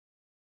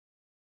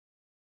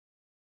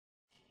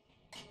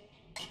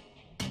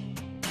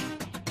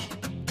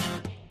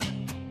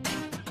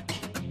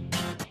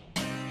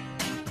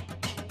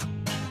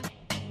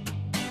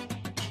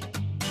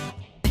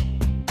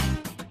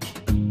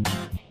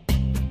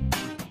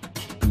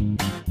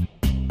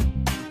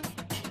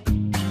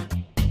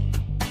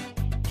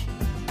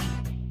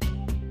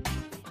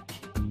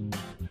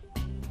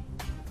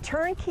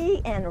turnkey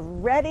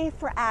and ready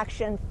for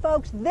action.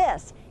 Folks,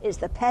 this is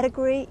the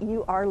pedigree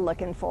you are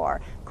looking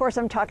for. Of course,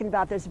 I'm talking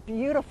about this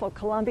beautiful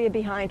Columbia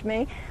behind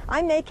me.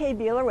 I'm A.K.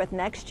 Bueller with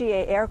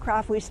NextGA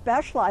Aircraft. We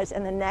specialize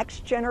in the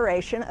next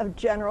generation of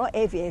general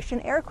aviation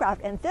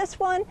aircraft, and this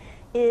one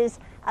is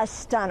a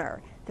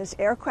stunner. This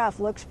aircraft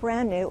looks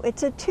brand new.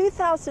 It's a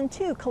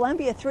 2002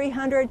 Columbia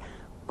 300.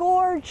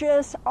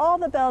 Gorgeous, all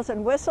the bells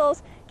and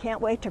whistles.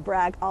 Can't wait to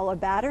brag all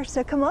about her.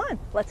 So come on,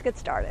 let's get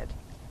started.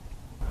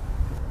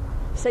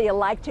 So you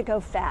like to go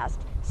fast.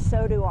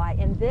 So do I.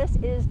 And this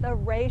is the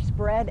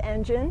race-bred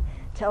engine,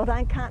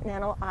 Teledyne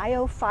Continental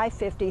IO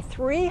 550,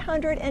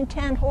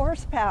 310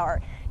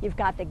 horsepower. You've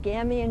got the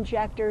GAMI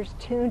injectors,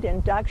 tuned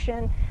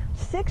induction,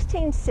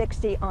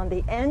 1660 on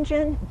the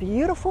engine,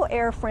 beautiful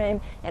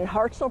airframe, and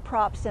Hartzell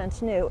prop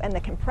since new. And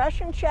the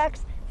compression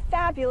checks,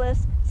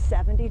 fabulous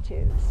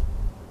 72s.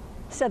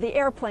 So the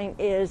airplane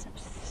is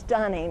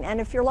stunning.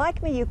 And if you're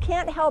like me, you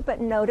can't help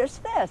but notice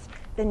this,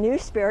 the new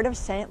Spirit of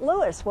St.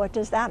 Louis. What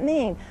does that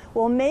mean?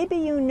 Well, maybe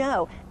you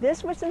know,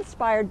 this was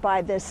inspired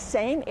by this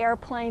same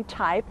airplane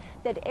type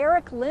that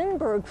Eric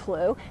Lindbergh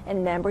flew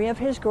in memory of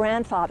his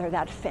grandfather,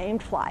 that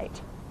famed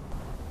flight.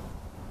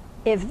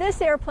 If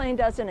this airplane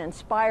doesn't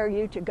inspire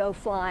you to go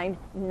flying,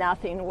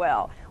 nothing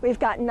will. We've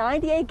got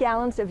 98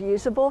 gallons of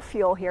usable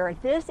fuel here.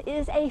 This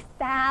is a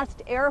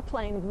fast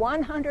airplane,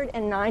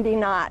 190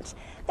 knots.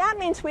 That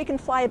means we can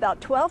fly about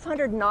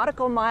 1,200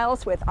 nautical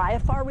miles with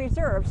IFR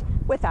reserves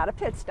without a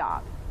pit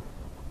stop.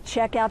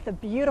 Check out the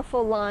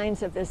beautiful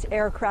lines of this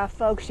aircraft,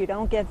 folks. You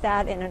don't get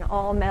that in an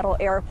all-metal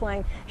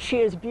airplane. She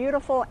is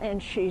beautiful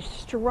and she's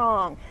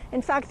strong.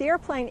 In fact, the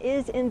airplane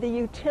is in the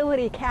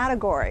utility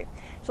category.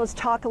 So let's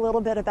talk a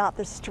little bit about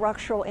the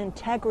structural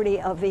integrity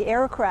of the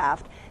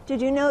aircraft.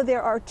 Did you know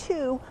there are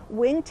two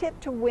wingtip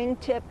to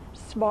wingtip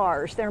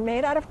spars? They're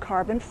made out of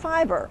carbon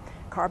fiber.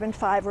 Carbon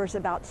fiber is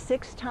about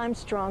 6 times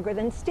stronger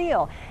than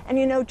steel. And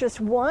you know, just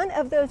one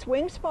of those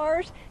wing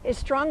spars is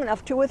strong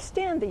enough to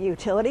withstand the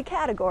utility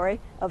category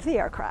of the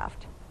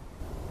aircraft.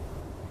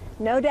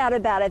 No doubt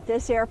about it,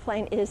 this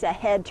airplane is a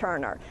head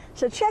turner.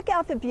 So check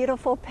out the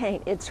beautiful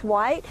paint. It's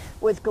white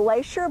with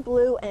glacier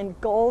blue and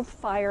gold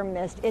fire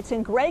mist. It's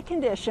in great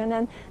condition,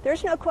 and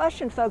there's no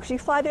question, folks, you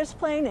fly this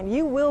plane and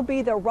you will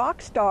be the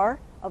rock star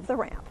of the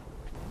ramp.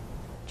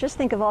 Just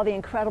think of all the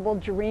incredible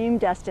dream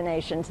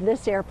destinations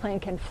this airplane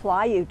can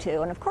fly you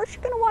to. And of course,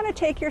 you're going to want to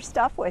take your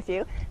stuff with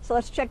you. So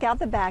let's check out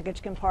the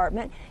baggage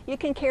compartment. You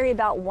can carry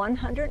about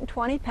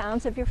 120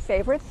 pounds of your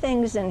favorite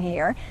things in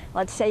here.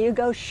 Let's say you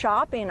go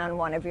shopping on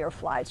one of your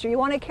flights, or you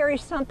want to carry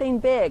something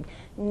big.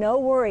 No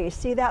worries.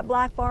 See that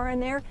black bar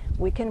in there?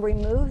 We can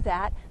remove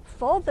that,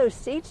 fold those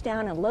seats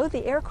down, and load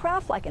the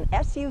aircraft like an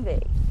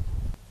SUV.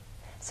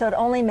 So it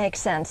only makes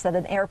sense that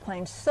an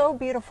airplane so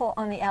beautiful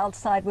on the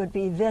outside would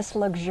be this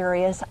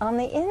luxurious on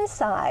the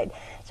inside.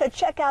 So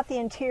check out the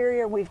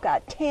interior. We've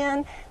got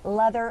tan,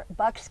 leather,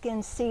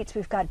 buckskin seats.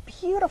 We've got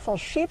beautiful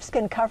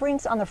sheepskin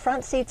coverings on the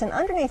front seats, and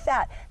underneath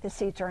that, the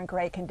seats are in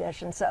great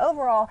condition. So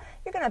overall,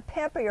 you're going to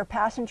pamper your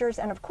passengers,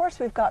 and of course,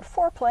 we've got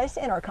 4-place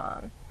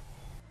intercom.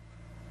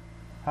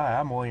 Hi,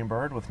 I'm William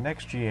Bird with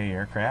NextGA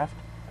Aircraft,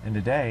 and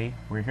today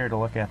we're here to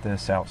look at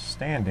this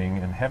outstanding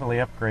and heavily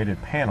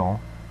upgraded panel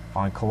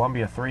on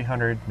Columbia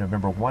 300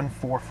 November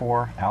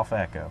 144 Alpha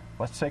Echo.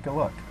 Let's take a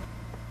look.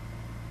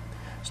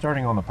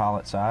 Starting on the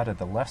pilot side, at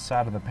the left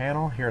side of the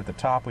panel, here at the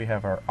top we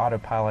have our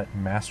autopilot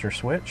master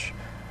switch,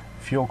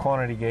 fuel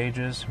quantity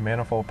gauges,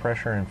 manifold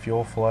pressure and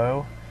fuel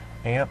flow,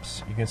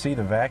 amps. You can see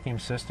the vacuum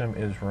system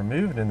is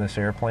removed in this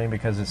airplane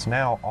because it's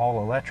now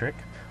all electric,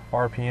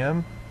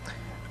 RPM,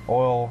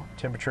 oil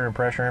temperature and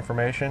pressure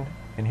information,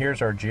 and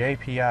here's our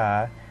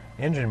JPI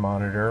engine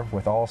monitor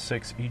with all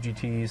 6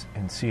 EGTs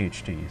and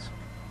CHTs.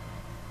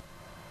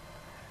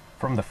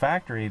 From the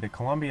factory, the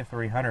Columbia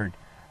 300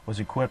 was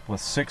equipped with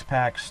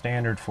 6-pack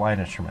standard flight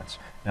instruments.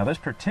 Now this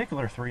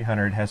particular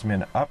 300 has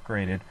been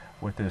upgraded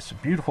with this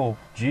beautiful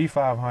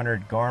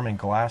G500 Garmin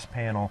glass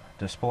panel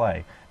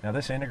display. Now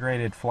this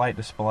integrated flight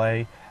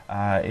display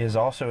is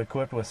also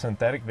equipped with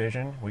synthetic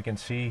vision. We can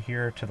see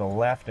here to the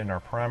left in our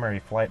primary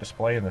flight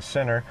display in the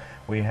center,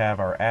 we have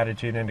our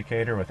attitude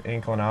indicator with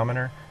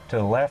inclinometer. To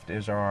the left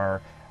is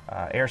our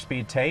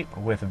airspeed tape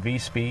with V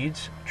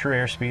speeds. True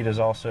airspeed is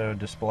also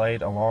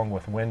displayed along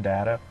with wind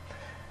data.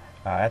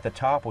 At the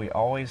top we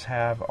always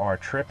have our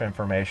trip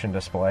information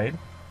displayed,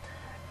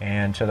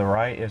 and to the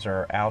right is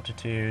our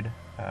altitude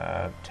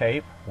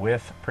tape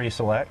with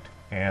pre-select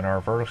and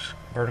our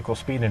vertical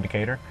speed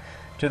indicator.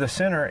 To the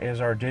center is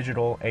our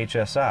digital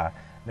HSI.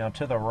 Now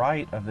to the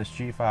right of this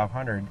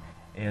G500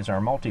 is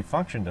our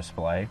multifunction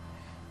display.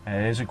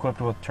 It is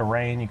equipped with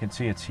terrain. You can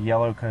see it's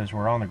yellow because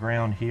we're on the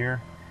ground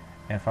here.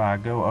 If I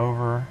go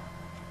over,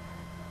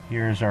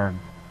 here's our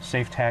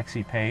safe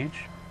taxi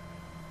page.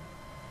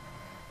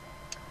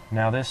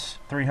 Now this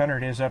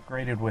 300 is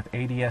upgraded with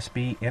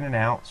ADS-B in and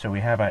out, so we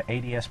have an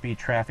ADS-B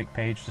traffic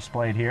page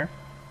displayed here,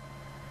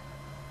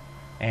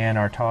 and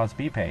our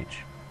TAWS-B page.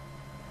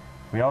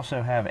 We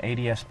also have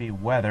ADS-B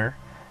weather.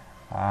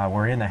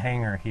 We're in the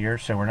hangar here,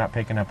 so we're not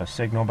picking up a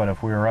signal, but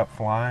if we were up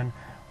flying,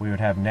 We would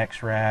have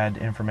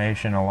NEXRAD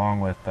information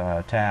along with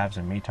tabs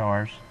and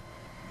METARs,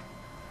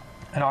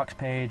 an aux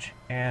page,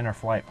 and our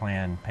flight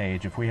plan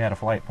page. If we had a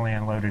flight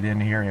plan loaded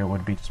in here, it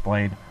would be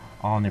displayed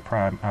on the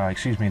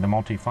the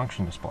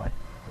multi-function display.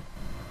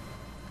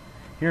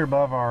 Here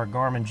above our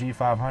Garmin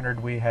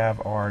G500, we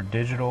have our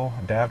digital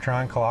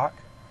Davtron clock.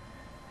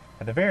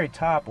 At the very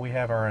top, we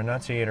have our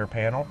annunciator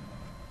panel.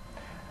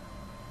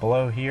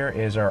 Below here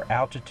is our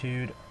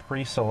altitude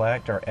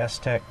pre-select, our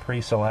S-Tech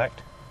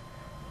pre-select,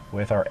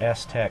 with our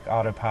S-Tech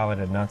autopilot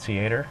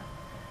annunciator,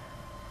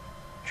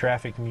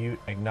 traffic mute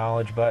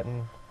acknowledge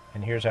button,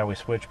 and here's how we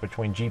switch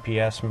between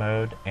GPS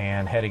mode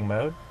and heading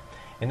mode.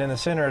 And in the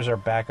center is our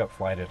backup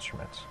flight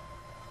instruments.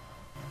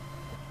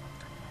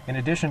 In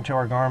addition to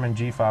our Garmin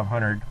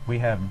G500, we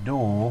have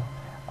dual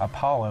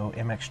Apollo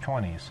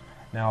MX20s.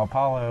 Now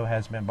Apollo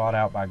has been bought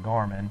out by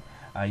Garmin.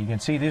 You can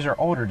see these are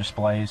older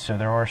displays, so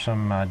there are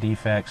some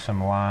defects,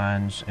 some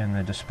lines in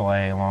the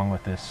display along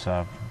with this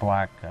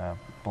black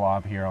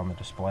blob here on the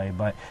display,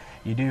 but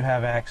you do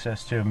have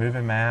access to a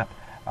moving map.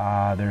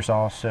 There's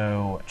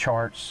also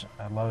charts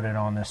loaded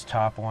on this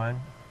top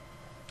one,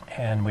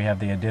 and we have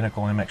the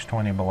identical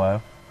MX20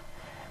 below.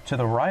 To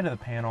the right of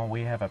the panel,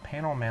 we have a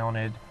panel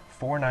mounted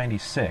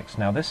 496.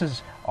 Now this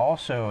is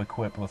also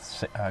equipped with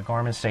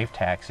Garmin Safe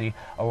Taxi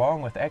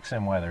along with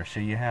XM weather,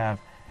 so you have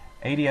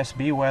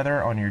ADS-B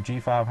weather on your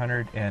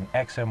G500 and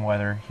XM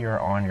weather here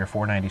on your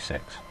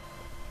 496.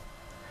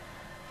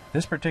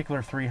 This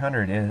particular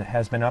 300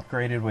 has been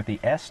upgraded with the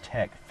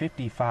S-Tech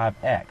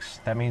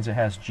 55X. That means it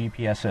has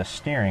GPSS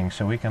steering,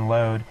 so we can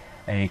load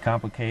a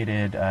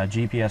complicated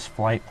GPS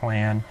flight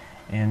plan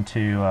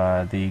into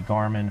the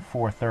Garmin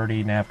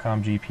 430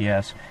 Navcom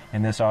GPS,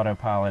 and this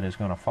autopilot is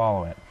going to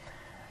follow it.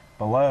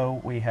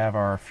 Below we have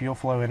our fuel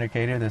flow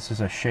indicator. This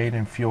is a shade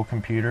and fuel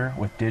computer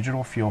with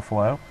digital fuel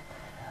flow.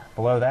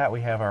 Below that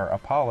we have our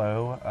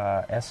Apollo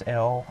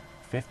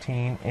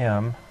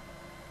SL15M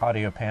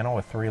audio panel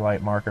with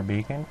 3-light marker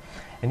beacon.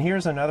 And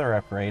here's another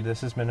upgrade. This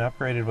has been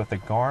upgraded with the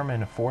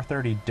Garmin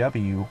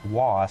 430W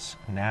WAS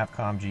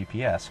Navcom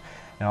GPS.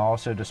 Now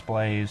also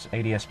displays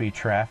ADS-B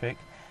traffic,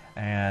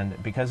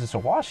 and because it's a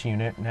WAS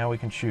unit, now we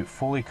can shoot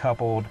fully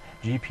coupled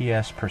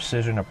GPS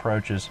precision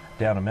approaches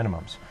down to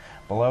minimums.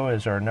 Below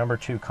is our number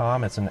 2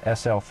 comm. It's an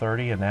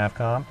SL30, a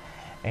Navcom.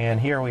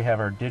 And here we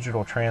have our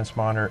digital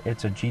transponder.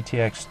 It's a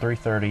GTX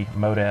 330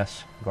 Mode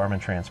S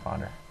Garmin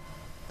transponder.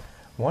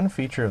 One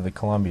feature of the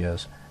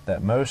Columbias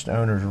that most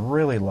owners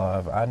really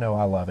love, I know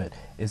I love it,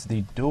 is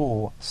the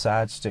dual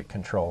side stick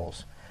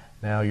controls.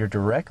 Now you're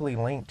directly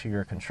linked to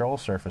your control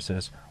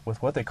surfaces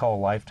with what they call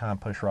lifetime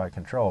pushrod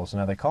controls.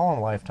 Now they call them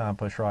lifetime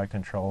pushrod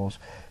controls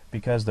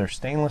because they're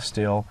stainless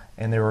steel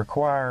and they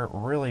require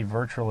really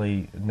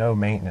virtually no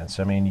maintenance.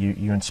 I mean,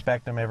 you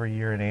inspect them every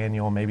year at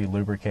annual, maybe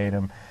lubricate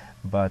them,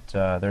 but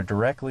they're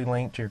directly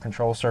linked to your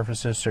control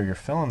surfaces, so you're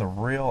feeling the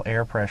real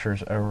air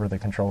pressures over the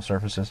control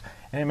surfaces,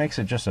 and it makes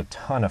it just a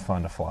ton of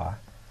fun to fly.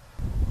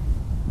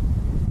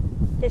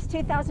 This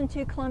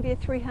 2002 Columbia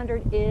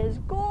 300 is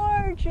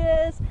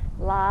gorgeous.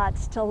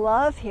 Lots to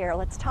love here.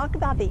 Let's talk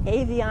about the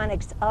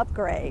avionics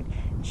upgrade.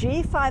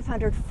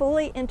 G500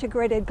 fully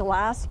integrated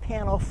glass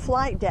panel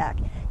flight deck.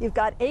 You've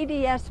got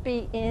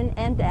ADS-B in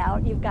and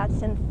out. You've got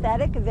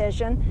synthetic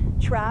vision,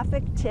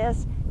 traffic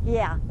TIS.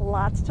 Yeah,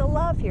 lots to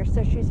love here.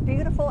 So she's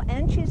beautiful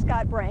and she's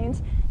got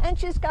brains and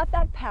she's got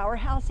that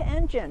powerhouse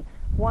engine,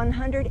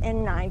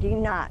 190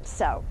 knots.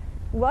 So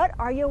what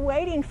are you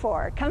waiting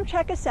for? Come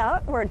check us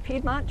out. We're at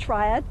Piedmont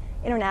Triad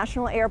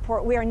International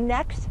Airport. We are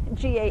Next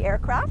GA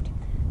Aircraft.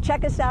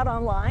 Check us out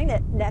online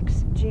at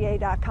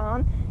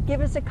nextga.com.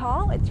 Give us a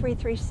call at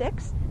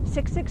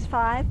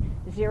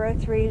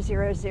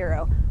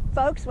 336-665-0300.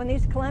 Folks, when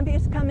these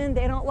Columbias come in,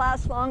 they don't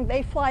last long.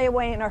 They fly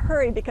away in a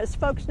hurry because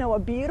folks know a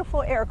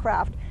beautiful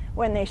aircraft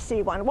when they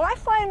see one. Why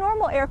fly a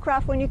normal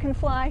aircraft when you can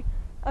fly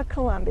a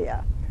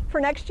Columbia?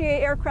 For Next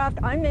GA Aircraft,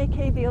 I'm May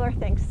K. Beeler.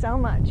 Thanks so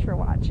much for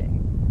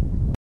watching.